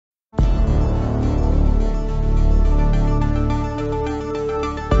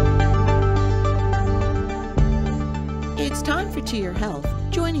to your health.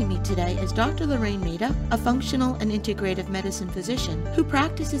 Joining me today is Dr. Lorraine Maida, a functional and integrative medicine physician who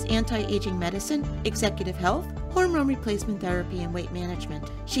practices anti-aging medicine, executive health, hormone replacement therapy, and weight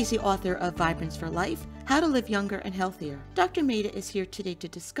management. She's the author of Vibrance for Life, How to Live Younger and Healthier. Dr. Maida is here today to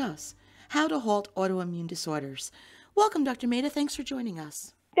discuss how to halt autoimmune disorders. Welcome, Dr. Maida. Thanks for joining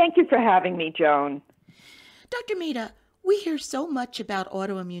us. Thank you for having me, Joan. Dr. Maida, we hear so much about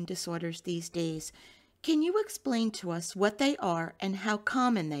autoimmune disorders these days. Can you explain to us what they are and how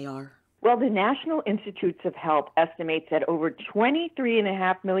common they are? Well, the National Institutes of Health estimates that over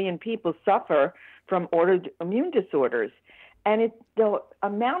 23.5 million people suffer from autoimmune disorders, and the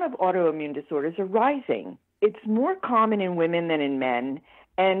amount of autoimmune disorders are rising. It's more common in women than in men,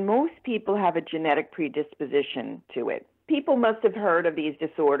 and most people have a genetic predisposition to it. People must have heard of these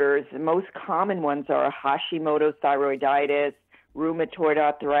disorders. The most common ones are Hashimoto's thyroiditis, rheumatoid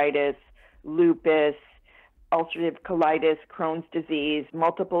arthritis, lupus, ulcerative colitis, Crohn's disease,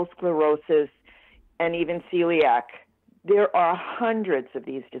 multiple sclerosis, and even celiac. There are hundreds of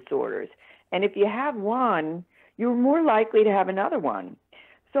these disorders. And if you have one, you're more likely to have another one.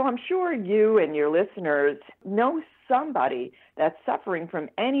 So I'm sure you and your listeners know somebody that's suffering from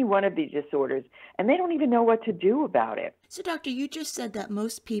any one of these disorders, and they don't even know what to do about it. So, Doctor, you just said that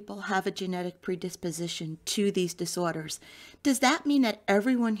most people have a genetic predisposition to these disorders. Does that mean that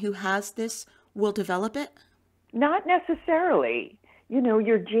everyone who has this will develop it? Not necessarily. You know,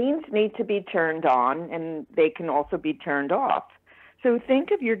 your genes need to be turned on, and they can also be turned off. So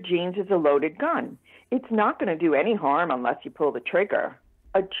think of your genes as a loaded gun. It's not going to do any harm unless you pull the trigger.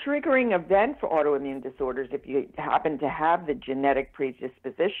 A triggering event for autoimmune disorders, if you happen to have the genetic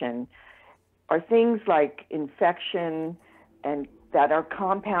predisposition, are things like infection and that are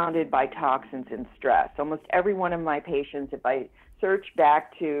compounded by toxins and stress. Almost every one of my patients, if I search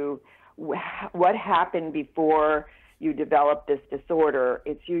back to what happened before you developed this disorder,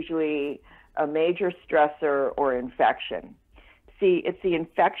 it's usually a major stressor or infection. See, it's the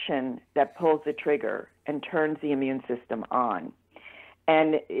infection that pulls the trigger and turns the immune system on.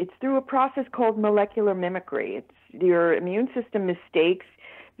 And it's through a process called molecular mimicry. It's your immune system mistakes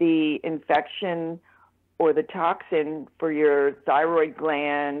the infection or the toxin for your thyroid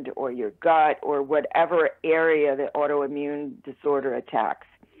gland or your gut or whatever area the autoimmune disorder attacks.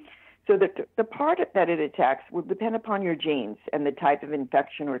 So the part that it attacks will depend upon your genes and the type of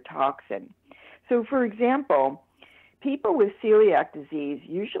infection or toxin. So, for example, people with celiac disease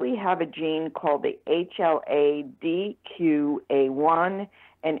usually have a gene called the HLA-DQA1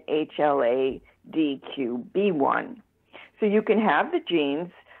 and HLA-DQB1. So you can have the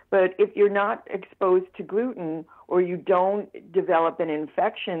genes, but if you're not exposed to gluten or you don't develop an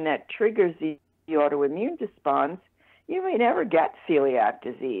infection that triggers the autoimmune response, you may never get celiac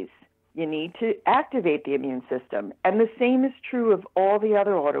disease. You need to activate the immune system. And the same is true of all the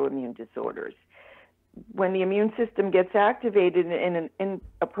other autoimmune disorders. When the immune system gets activated in an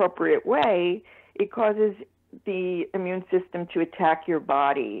inappropriate way, it causes the immune system to attack your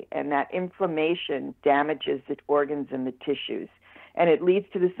body, and that inflammation damages the organs and the tissues. And it leads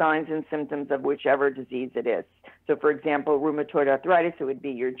to the signs and symptoms of whichever disease it is. So, for example, rheumatoid arthritis, it would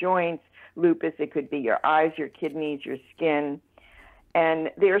be your joints. Lupus, it could be your eyes, your kidneys, your skin.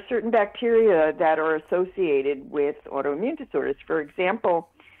 And there are certain bacteria that are associated with autoimmune disorders. For example,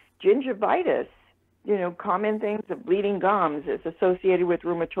 gingivitis, common things of bleeding gums is associated with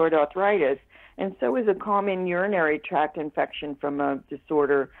rheumatoid arthritis. And so is a common urinary tract infection from a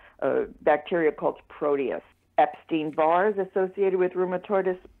disorder, a bacteria called Proteus. Epstein-Barr is associated with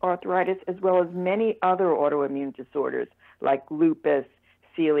rheumatoid arthritis, as well as many other autoimmune disorders like lupus,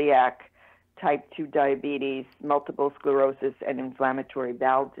 celiac, type 2 diabetes, multiple sclerosis, and inflammatory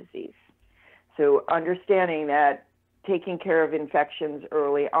bowel disease. So understanding that taking care of infections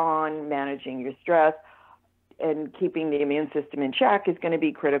early on, managing your stress, and keeping the immune system in check is going to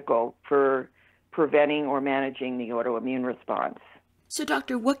be critical for preventing or managing the autoimmune response. So,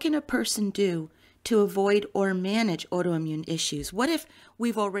 doctor, what can a person do to avoid or manage autoimmune issues? What if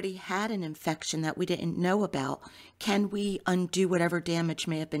we've already had an infection that we didn't know about? Can we undo whatever damage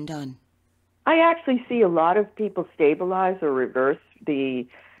may have been done? I actually see a lot of people stabilize or reverse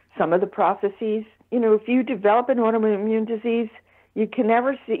some of the processes. If you develop an autoimmune disease, you can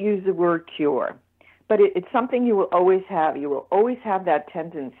never use the word cure, but it's something you will always have. You will always have that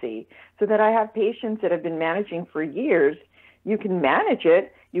tendency. So that I have patients that have been managing for years. You can manage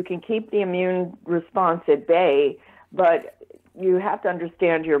it. You can keep the immune response at bay, but you have to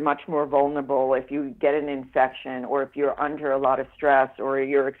understand you're much more vulnerable if you get an infection or if you're under a lot of stress or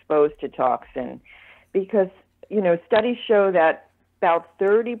you're exposed to toxin. Because, studies show that about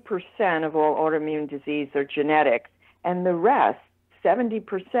 30% of all autoimmune disease are genetic And the rest,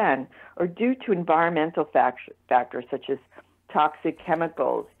 70%, are due to environmental factors such as toxic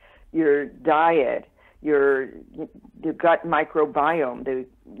chemicals, your diet, your gut microbiome,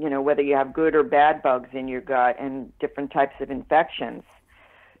 whether you have good or bad bugs in your gut, and different types of infections.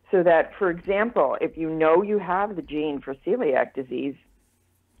 So that, for example, if you know you have the gene for celiac disease,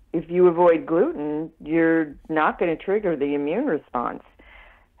 if you avoid gluten, you're not going to trigger the immune response.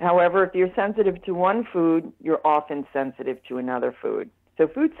 However, if you're sensitive to one food, you're often sensitive to another food. So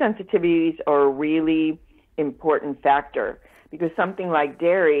food sensitivities are a really important factor, because something like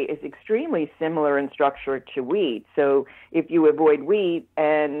dairy is extremely similar in structure to wheat. So if you avoid wheat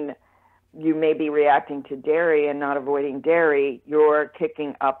and you may be reacting to dairy and not avoiding dairy, you're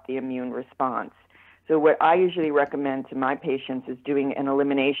kicking up the immune response. So what I usually recommend to my patients is doing an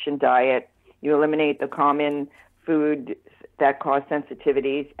elimination diet. You eliminate the common food that cause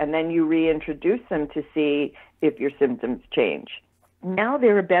sensitivities, and then you reintroduce them to see if your symptoms change. Now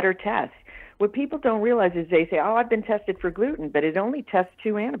they're a better test. What people don't realize is they say, oh, I've been tested for gluten, but it only tests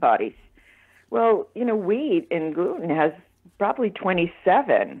 2 antibodies. Well, wheat and gluten has probably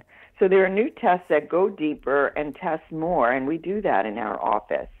 27. So there are new tests that go deeper and test more, and we do that in our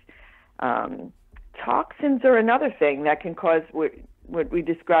office. Toxins are another thing that can cause what we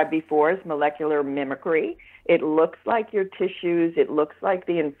described before as molecular mimicry. It looks like your tissues. It looks like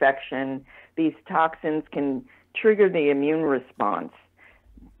the infection. These toxins can trigger the immune response.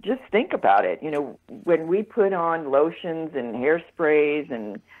 Just think about it. When we put on lotions and hairsprays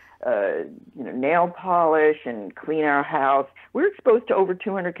and nail polish and clean our house, we're exposed to over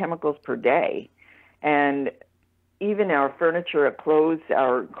 200 chemicals per day. And even our furniture, our clothes,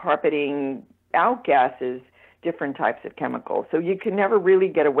 our carpeting outgasses different types of chemicals. So you can never really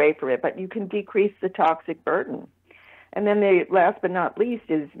get away from it, but you can decrease the toxic burden. And then the last but not least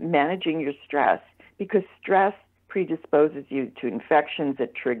is managing your stress, because stress predisposes you to infections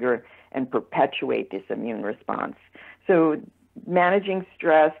that trigger and perpetuate this immune response. So managing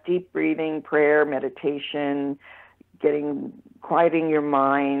stress, deep breathing, prayer, meditation, quieting your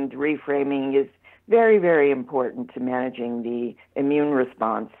mind, reframing is very, very important to managing the immune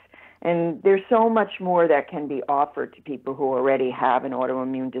response. And there's so much more that can be offered to people who already have an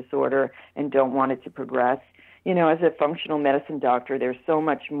autoimmune disorder and don't want it to progress. As a functional medicine doctor, there's so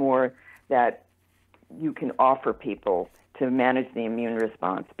much more that you can offer people to manage the immune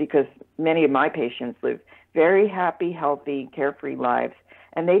response, because many of my patients live very happy, healthy, carefree lives,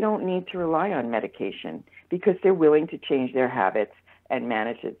 and they don't need to rely on medication because they're willing to change their habits and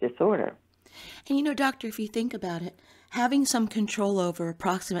manage the disorder. And doctor, if you think about it, having some control over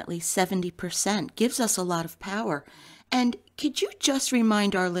approximately 70% gives us a lot of power. And could you just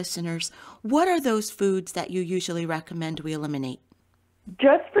remind our listeners, what are those foods that you usually recommend we eliminate?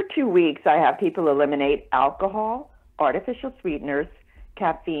 Just for 2 weeks, I have people eliminate alcohol, artificial sweeteners,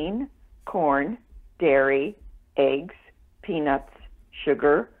 caffeine, corn, dairy, eggs, peanuts,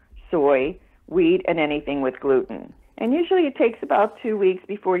 sugar, soy, wheat, and anything with gluten. And usually it takes about 2 weeks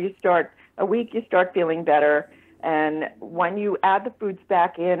before you start feeling better. And when you add the foods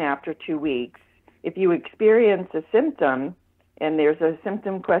back in after 2 weeks, if you experience a symptom, and there's a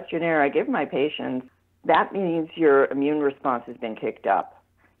symptom questionnaire I give my patients, that means your immune response has been kicked up.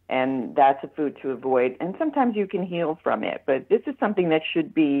 And that's a food to avoid. And sometimes you can heal from it. But this is something that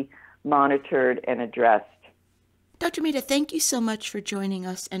should be monitored and addressed. Dr. Mehta, thank you so much for joining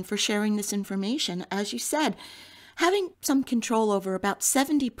us and for sharing this information. As you said, having some control over about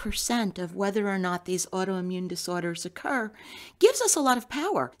 70% of whether or not these autoimmune disorders occur gives us a lot of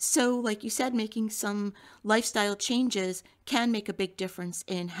power. So, like you said, making some lifestyle changes can make a big difference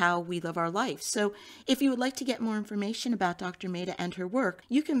in how we live our life. So, if you would like to get more information about Dr. Mehta and her work,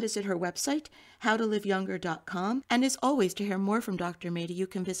 you can visit her website, howtoliveyounger.com. And as always, to hear more from Dr. Mehta, you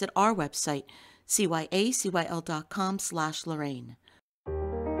can visit our website, cyacyl.com/Lorraine.